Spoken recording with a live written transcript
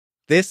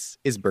This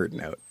is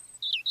BirdNote.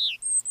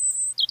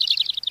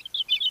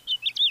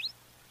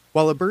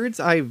 While a bird's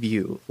eye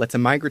view lets a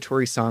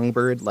migratory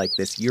songbird like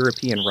this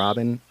European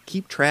robin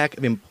keep track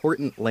of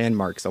important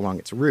landmarks along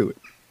its route,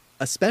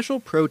 a special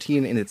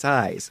protein in its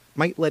eyes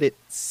might let it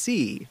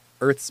see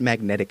Earth's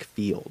magnetic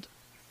field.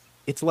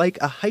 It's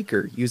like a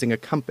hiker using a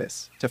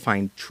compass to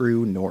find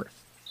true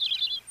north.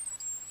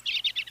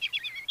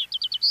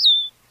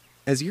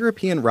 As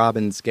European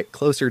robins get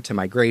closer to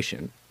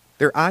migration,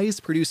 their eyes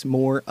produce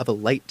more of a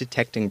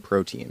light-detecting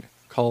protein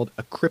called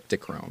a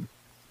cryptochrome.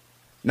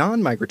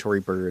 Non-migratory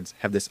birds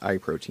have this eye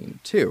protein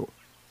too,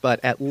 but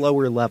at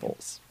lower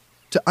levels.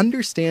 To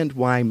understand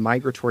why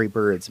migratory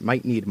birds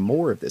might need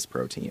more of this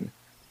protein,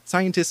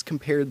 scientists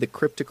compared the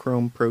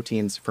cryptochrome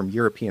proteins from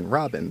European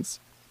robins,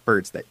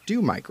 birds that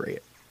do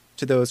migrate,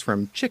 to those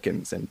from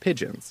chickens and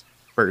pigeons,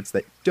 birds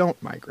that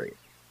don't migrate.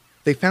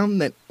 They found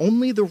that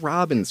only the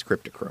robin's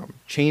cryptochrome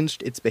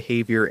changed its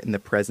behavior in the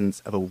presence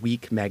of a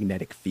weak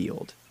magnetic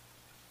field.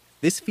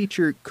 This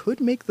feature could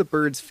make the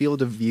bird's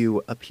field of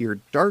view appear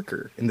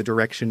darker in the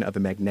direction of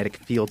a magnetic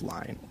field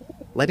line,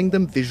 letting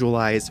them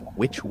visualize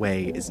which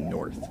way is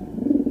north.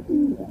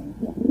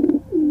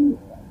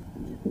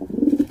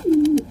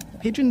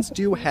 Pigeons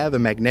do have a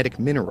magnetic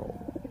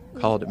mineral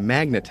called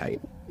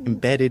magnetite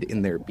embedded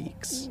in their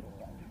beaks.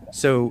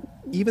 So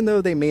even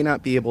though they may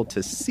not be able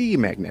to see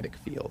magnetic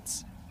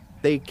fields,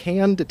 they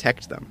can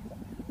detect them.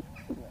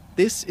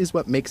 This is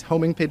what makes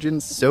homing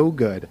pigeons so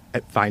good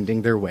at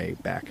finding their way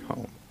back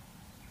home.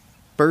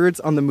 Birds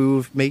on the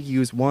move may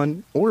use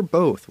one or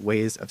both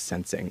ways of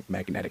sensing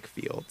magnetic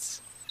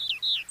fields.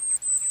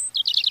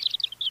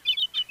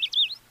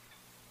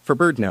 For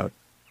BirdNote,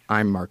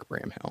 I'm Mark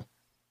Bramhill.